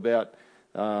article about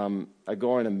a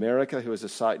guy in America who was a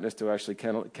Satanist who actually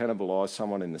cannibalised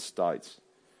someone in the States.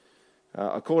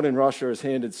 A court in Russia has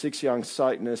handed 6 young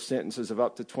Satanists sentences of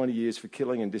up to 20 years for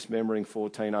killing and dismembering 4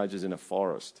 teenagers in a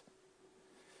forest.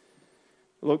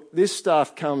 Look, this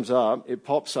stuff comes up, it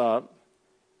pops up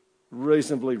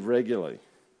reasonably regularly.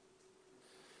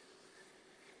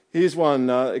 Here's one,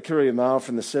 a Courier Mail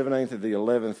from the 17th of the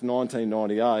 11th,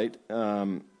 1998.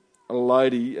 A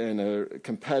lady and a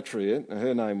compatriot,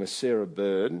 her name was Sarah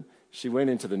Bird. She went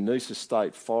into the Noosa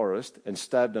State Forest and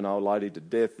stabbed an old lady to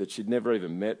death that she'd never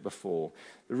even met before.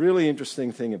 The really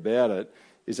interesting thing about it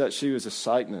is that she was a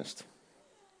Satanist.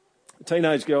 A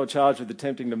teenage girl charged with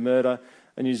attempting to murder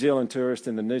a New Zealand tourist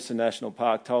in the Noosa National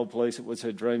Park told police it was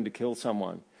her dream to kill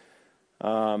someone.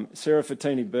 Sarah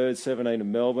Fatini Bird, 17 of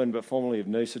Melbourne, but formerly of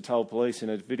Noosa, told police in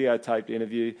a videotaped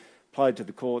interview played to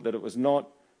the court that it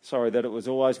was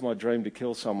always my dream to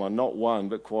kill someone, not one,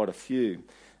 but quite a few.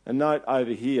 A note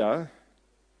over here,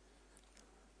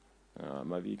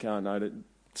 maybe you can't note it,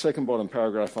 second bottom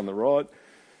paragraph on the right,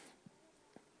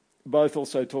 both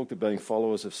also talked of being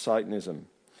followers of Satanism.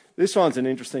 This one's an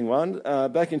interesting one.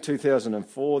 Back in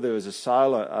 2004, there was a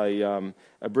sailor,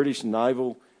 a British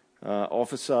naval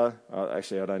officer,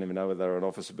 actually I don't even know whether they were an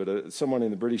officer, but someone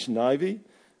in the British Navy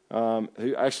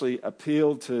who actually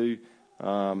appealed to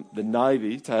the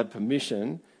Navy to have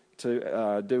permission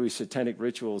to do his satanic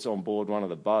rituals on board one of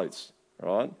the boats,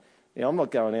 all right? Now, I'm not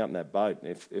going out in that boat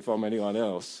if I'm anyone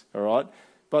else, all right?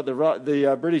 But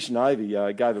the British Navy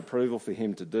gave approval for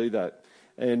him to do that.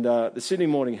 And the Sydney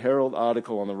Morning Herald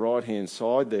article on the right-hand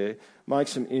side there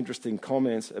makes some interesting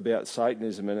comments about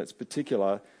Satanism and its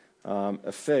particular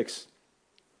effects.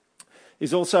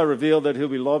 He's also revealed that he'll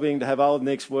be lobbying to have Old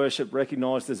Nick's worship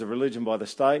recognised as a religion by the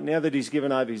state, now that he's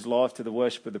given over his life to the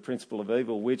worship of the principle of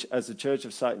evil, which, as the Church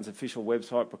of Satan's official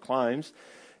website proclaims,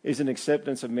 is an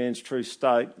acceptance of man's true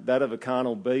state, that of a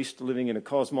carnal beast living in a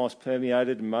cosmos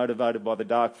permeated and motivated by the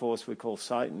dark force we call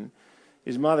Satan.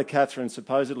 His mother, Catherine,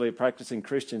 supposedly a practising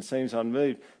Christian, seems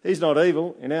unmoved. He's not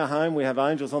evil. In our home, we have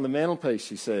angels on the mantelpiece,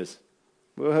 she says.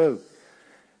 Woohoo.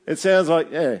 It sounds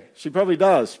like, yeah, she probably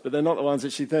does, but they're not the ones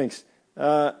that she thinks.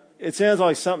 It sounds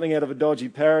like something out of a dodgy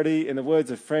parody. In the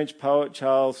words of French poet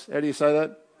Charles, how do you say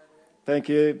that? Thank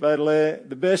you, Baudelaire.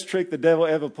 The best trick the devil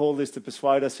ever pulled is to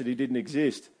persuade us that he didn't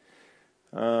exist.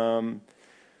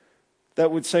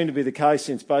 That would seem to be the case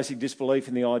since basic disbelief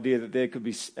in the idea that there could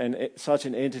be such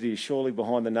an entity is surely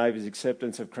behind the Navy's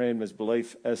acceptance of Cranmer's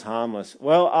belief as harmless.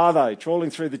 Well, are they? Trawling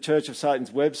through the Church of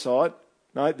Satan's website,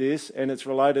 note this, and its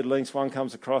related links, one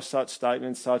comes across such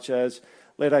statements such as,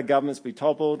 let our governments be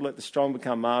toppled, let the strong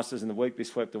become masters and the weak be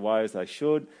swept away as they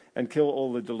should, and kill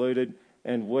all the deluded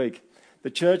and weak. The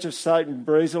Church of Satan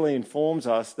breezily informs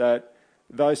us that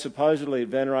though supposedly it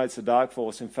venerates the dark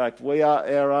force, in fact, we are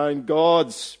our own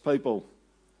gods, people.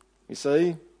 You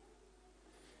see?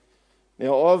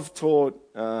 Now, I've taught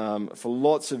for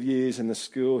lots of years in the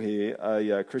school here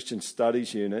a Christian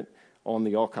studies unit on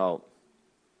the occult.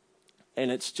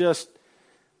 And it's just,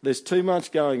 there's too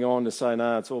much going on to say,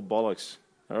 no, it's all bollocks.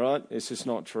 All right? It's just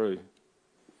not true.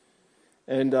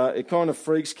 And it kind of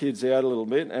freaks kids out a little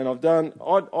bit. And I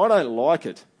don't like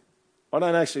it. I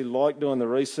don't actually like doing the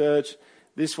research.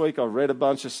 This week I read a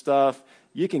bunch of stuff.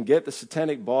 You can get the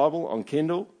Satanic Bible on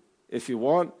Kindle if you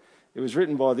want. It was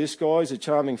written by this guy. He's a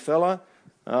charming fella,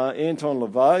 Anton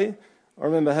LaVey. I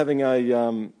remember having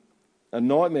a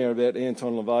nightmare about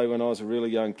Anton LaVey when I was a really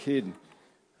young kid.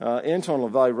 Anton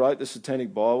LaVey wrote the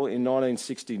Satanic Bible in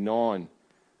 1969.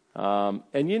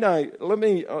 And you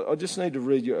know, I just need to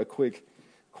read you a quick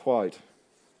quote.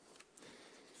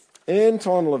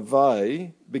 Anton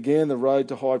LaVey began the road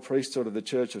to high priesthood of the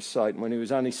Church of Satan when he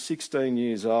was only 16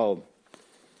 years old.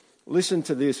 Listen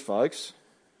to this, folks.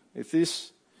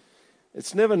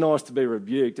 It's never nice to be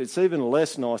rebuked. It's even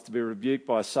less nice to be rebuked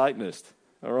by a Satanist.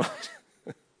 All right?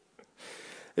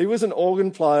 He was an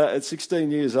organ player at 16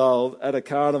 years old at a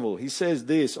carnival. He says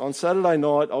this, on Saturday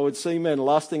night I would see men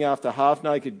lusting after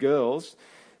half-naked girls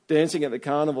dancing at the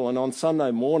carnival, and on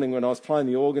Sunday morning when I was playing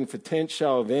the organ for tent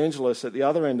show evangelists at the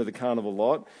other end of the carnival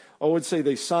lot, I would see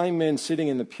these same men sitting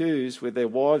in the pews with their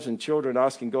wives and children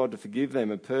asking God to forgive them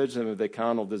and purge them of their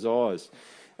carnal desires.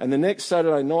 And the next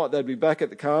Saturday night, they'd be back at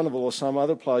the carnival or some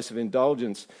other place of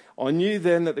indulgence. I knew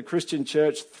then that the Christian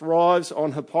church thrives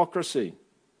on hypocrisy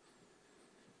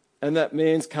and that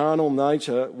man's carnal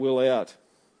nature will out.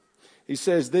 He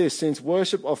says this, since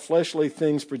worship of fleshly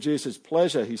things produces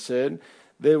pleasure, he said,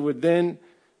 there would then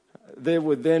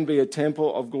be a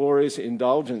temple of glorious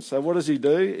indulgence. So what does he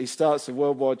do? He starts the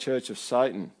Worldwide Church of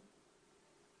Satan.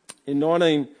 In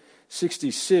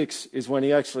 1966 is when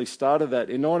he actually started that.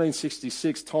 In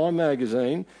 1966, Time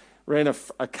magazine ran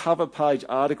a cover page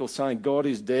article saying God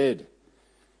is dead.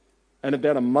 And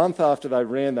about a month after they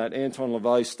ran that, Anton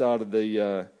LaVey started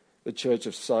the Church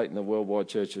of Satan, the Worldwide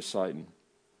Church of Satan.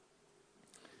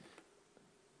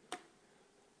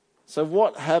 So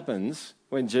what happens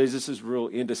when Jesus' rule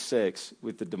intersects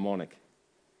with the demonic?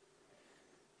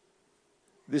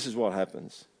 This is what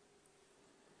happens.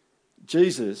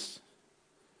 Jesus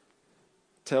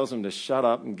tells them to shut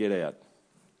up and get out.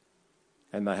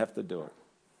 And they have to do it.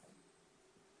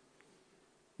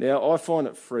 Now, I find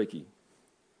it freaky.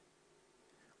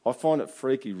 I find it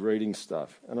freaky reading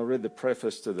stuff. And I read the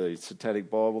preface to the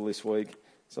Satanic Bible this week.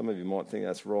 Some of you might think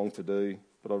that's wrong to do,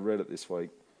 but I read it this week.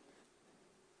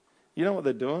 You know what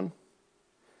they're doing?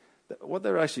 What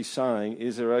they're actually saying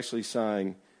is they're actually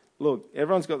saying, look,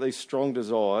 everyone's got these strong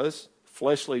desires,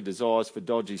 fleshly desires for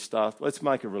dodgy stuff. Let's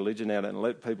make a religion out of it and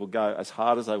let people go as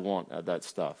hard as they want at that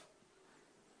stuff.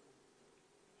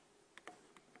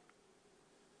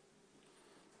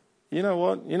 You know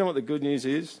what? You know what the good news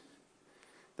is?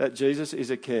 That Jesus is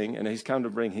a king and he's come to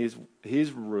bring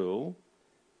his rule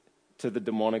to the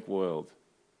demonic world,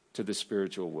 to the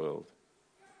spiritual world.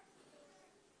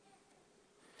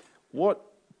 What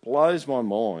blows my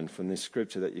mind from this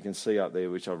scripture that you can see up there,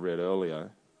 which I read earlier,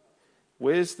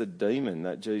 where's the demon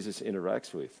that Jesus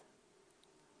interacts with?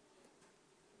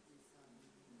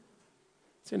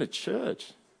 It's in a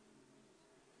church.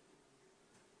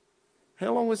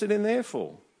 How long was it in there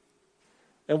for?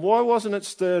 And why wasn't it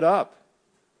stirred up?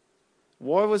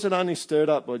 Why was it only stirred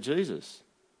up by Jesus?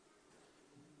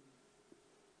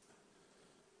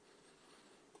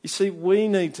 You see, we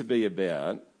need to be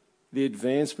about the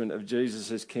advancement of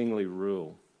Jesus' kingly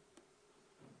rule.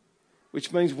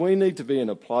 Which means we need to be in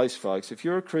a place, folks, if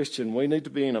you're a Christian, we need to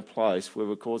be in a place where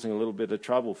we're causing a little bit of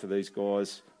trouble for these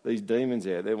guys, these demons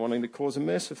out there wanting to cause a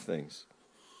mess of things.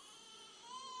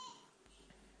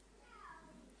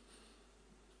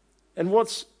 And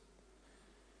what's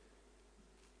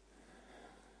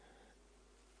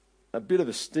a bit of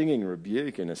a stinging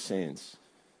rebuke in a sense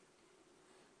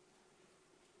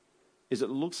is it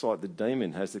looks like the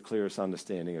demon has the clearest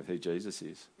understanding of who Jesus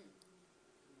is.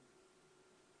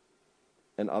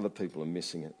 And other people are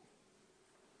missing it.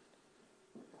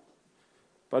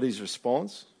 But his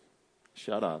response,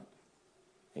 shut up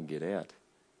and get out.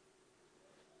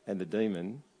 And the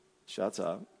demon shuts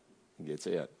up and gets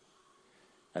out.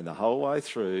 And the whole way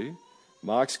through,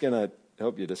 Mark's going to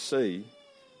help you to see,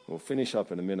 we'll finish up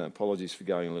in a minute, apologies for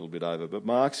going a little bit over, but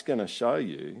Mark's going to show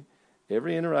you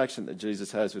every interaction that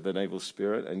Jesus has with an evil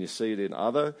spirit, and you see it in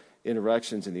other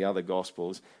interactions in the other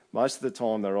Gospels. Most of the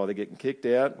time they're either getting kicked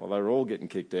out, or they're all getting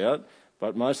kicked out,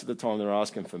 but most of the time they're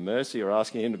asking for mercy or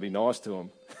asking him to be nice to them.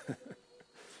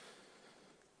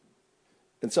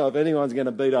 And so if anyone's going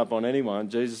to beat up on anyone,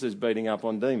 Jesus is beating up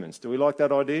on demons. Do we like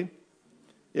that idea?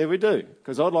 Yeah, we do,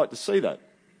 because I'd like to see that.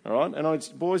 All right,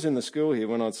 and boys in the school here,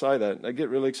 when I'd say that, they get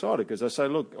really excited because they say,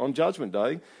 look, on Judgment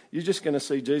Day, you're just going to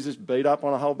see Jesus beat up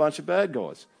on a whole bunch of bad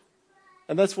guys.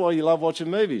 And that's why you love watching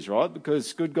movies, right?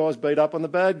 Because good guys beat up on the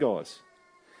bad guys.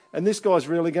 And this guy's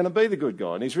really going to be the good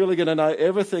guy, and he's really going to know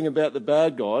everything about the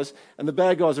bad guys, and the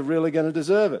bad guys are really going to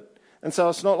deserve it. And so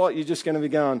it's not like you're just going to be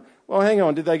going, well, hang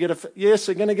on, did they get yes,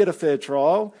 they're going to get a fair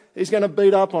trial. He's going to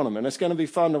beat up on them, and it's going to be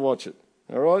fun to watch it.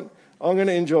 All right? I'm going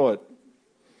to enjoy it.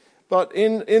 But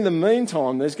in the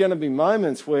meantime, there's going to be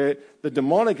moments where the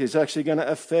demonic is actually going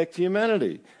to affect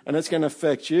humanity. And it's going to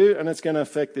affect you, and it's going to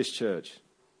affect this church.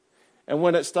 And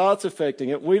when it starts affecting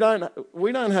it, we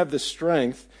don't have the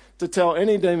strength to tell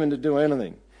any demon to do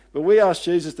anything. But we ask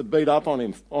Jesus to beat up on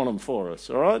him for us,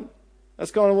 all right?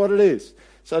 That's kind of what it is.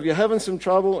 So if you're having some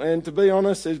trouble, and to be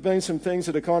honest, there's been some things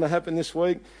that have kind of happened this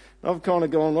week, I've kind of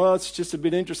gone, well, it's just a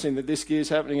bit interesting that this gear's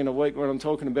happening in a week when I'm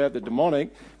talking about the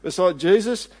demonic. But it's like,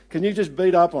 Jesus, can you just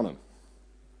beat up on him?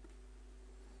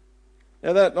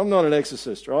 Now, I'm not an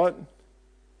exorcist, right?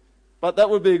 But that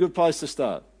would be a good place to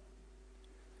start.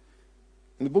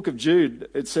 In the book of Jude,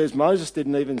 it says Moses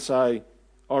didn't even say,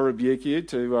 I rebuke you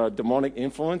to demonic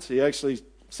influence. He actually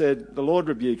said, the Lord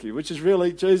rebuke you, which is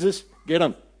really, Jesus, get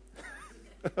him.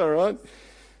 All right?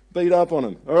 Beat up on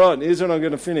them. All right, here's what I'm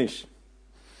going to finish.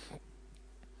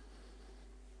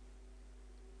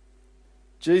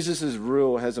 Jesus'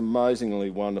 rule has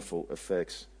amazingly wonderful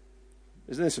effects.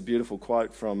 Isn't this a beautiful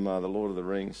quote from the Lord of the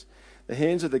Rings? The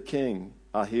hands of the king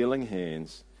are healing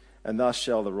hands, and thus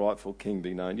shall the rightful king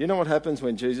be known. You know what happens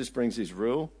when Jesus brings his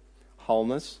rule?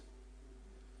 Wholeness,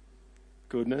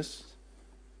 goodness.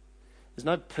 There's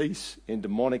no peace in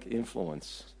demonic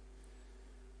influence,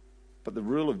 but the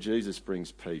rule of Jesus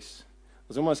brings peace. I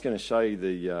was almost going to show you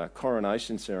the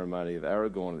coronation ceremony of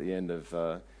Aragorn at the end of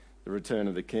the Return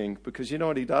of the King, because you know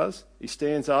what he does? He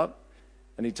stands up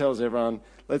and he tells everyone,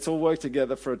 let's all work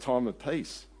together for a time of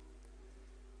peace.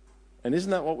 And isn't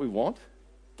that what we want?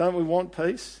 Don't we want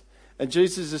peace? And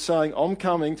Jesus is saying, I'm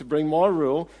coming to bring my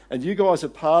rule, and you guys are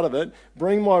part of it.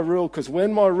 Bring my rule, because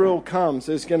when my rule comes,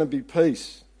 there's going to be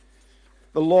peace.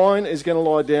 The lion is going to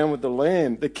lie down with the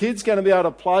lamb. The kid's going to be able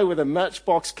to play with a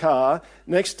matchbox car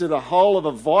next to the hole of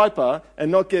a viper and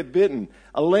not get bitten.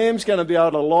 A lamb's going to be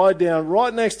able to lie down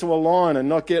right next to a lion and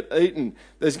not get eaten.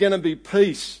 There's going to be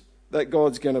peace that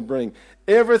God's going to bring.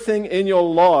 Everything in your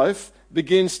life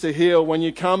begins to heal when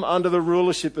you come under the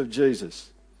rulership of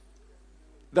Jesus.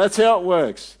 That's how it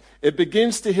works. It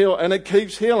begins to heal, and it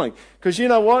keeps healing. Because you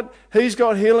know what? He's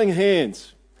got healing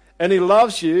hands. And he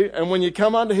loves you, and when you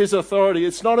come under his authority,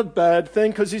 it's not a bad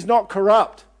thing, because he's not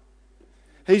corrupt.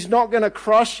 He's not going to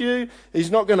crush you.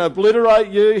 He's not going to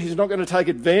obliterate you. He's not going to take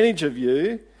advantage of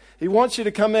you. He wants you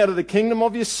to come out of the kingdom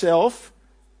of yourself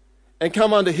and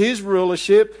come under his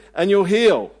rulership, and you'll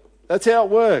heal. That's how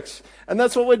it works. And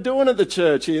that's what we're doing at the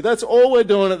church here. That's all we're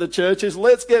doing at the church is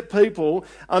let's get people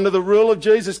under the rule of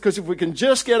Jesus, because if we can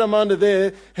just get them under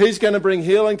there, he's going to bring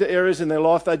healing to areas in their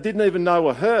life they didn't even know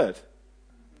were hurt.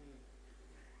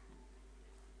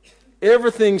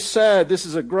 Everything's sad. This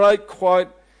is a great quote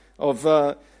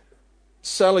of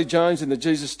Sally Jones in the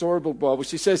Jesus Storybook Bible.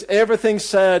 She says, everything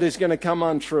sad is going to come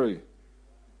untrue.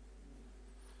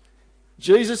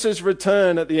 Jesus'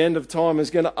 return at the end of time is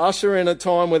going to usher in a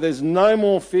time where there's no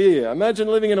more fear. Imagine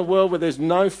living in a world where there's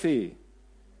no fear.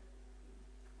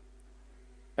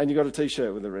 And you've got a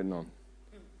t-shirt with it written on.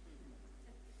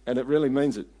 And it really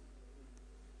means it.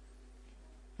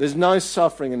 There's no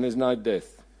suffering and there's no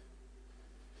death.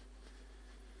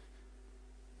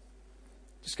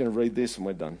 Just going to read this and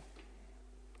we're done.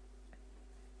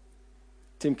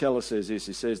 Tim Keller says this.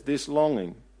 He says, this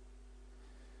longing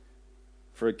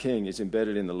for a king is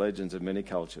embedded in the legends of many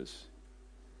cultures.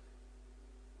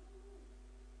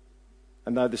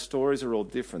 And though the stories are all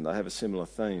different, they have a similar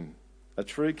theme. A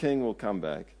true king will come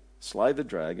back, slay the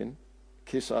dragon,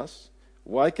 kiss us,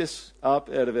 wake us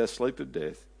up out of our sleep of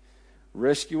death,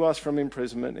 rescue us from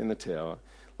imprisonment in the tower,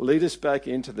 lead us back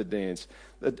into the dance.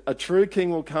 A true king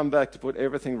will come back to put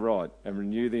everything right and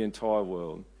renew the entire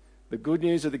world. The good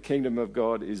news of the kingdom of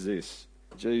God is this: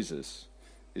 Jesus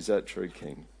is that true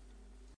king.